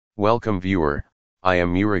Welcome viewer, I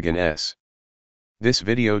am Murugan S. This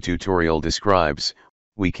video tutorial describes,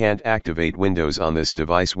 we can't activate Windows on this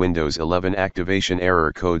device. Windows 11 activation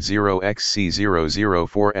error code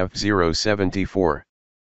 0xC004f074.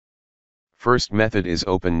 First method is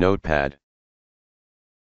open Notepad.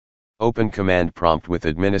 Open command prompt with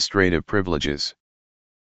administrative privileges.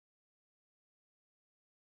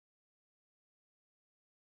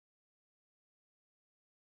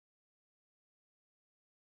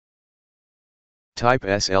 Type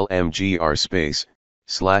slmgr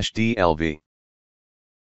 /dlv.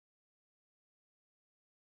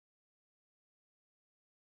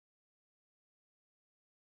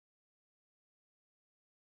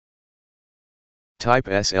 Type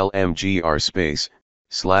slmgr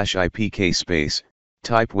 /ipk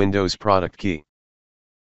type Windows product key.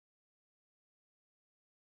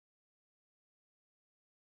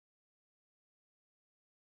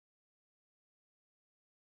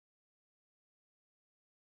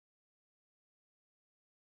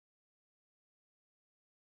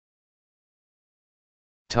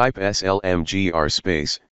 Type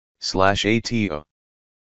slmgr /ato.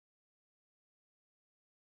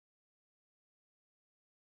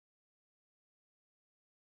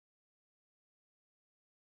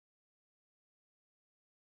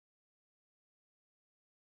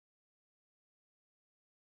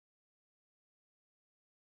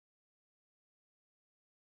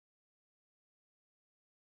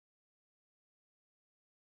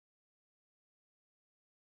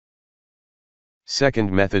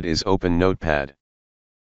 Second method is open Notepad.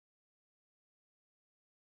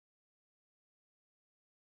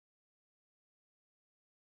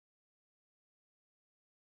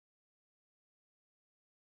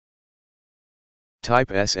 Type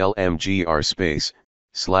slmgr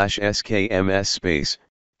 /skms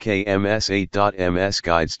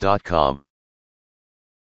kms8.msguides.com.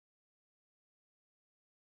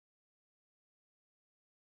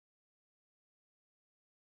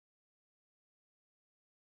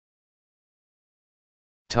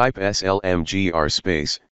 Type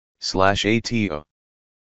slmgr /ato.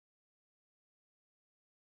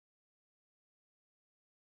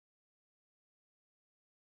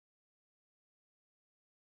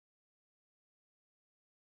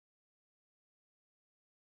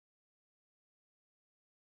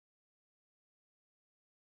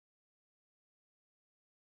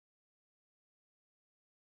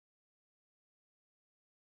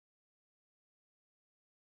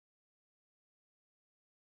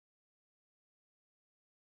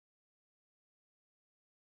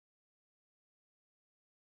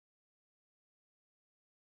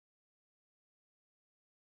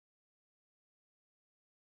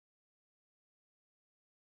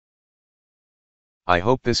 I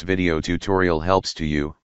hope this video tutorial helps to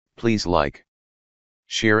you. Please like,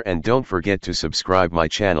 share and don't forget to subscribe my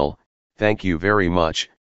channel. Thank you very much.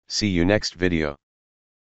 See you next video.